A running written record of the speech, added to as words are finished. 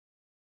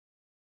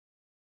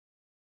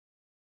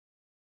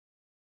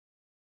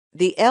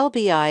The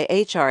LBI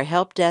HR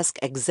Help Desk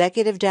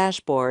Executive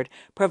Dashboard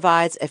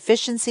provides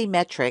efficiency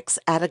metrics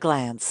at a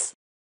glance.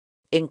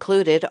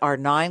 Included are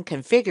 9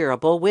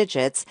 configurable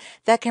widgets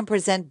that can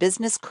present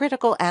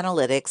business-critical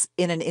analytics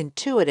in an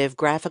intuitive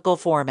graphical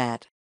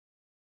format.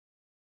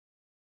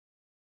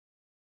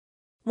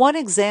 One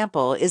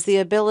example is the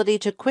ability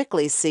to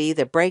quickly see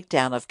the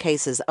breakdown of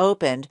cases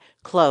opened,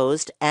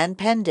 closed, and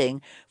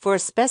pending for a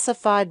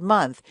specified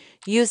month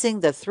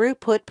using the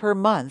Throughput per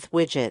Month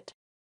widget.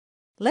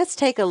 Let's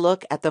take a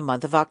look at the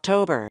month of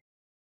October.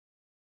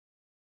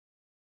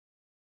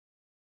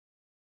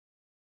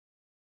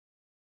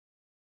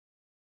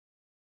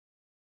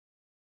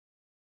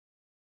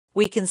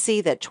 We can see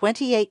that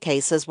 28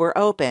 cases were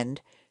opened,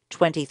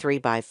 23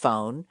 by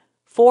phone,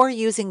 4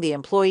 using the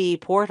employee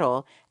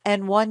portal,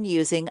 and 1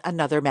 using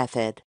another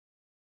method.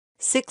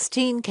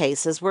 16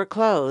 cases were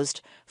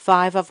closed,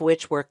 5 of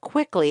which were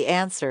quickly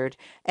answered,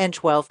 and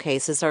 12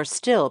 cases are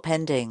still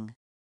pending.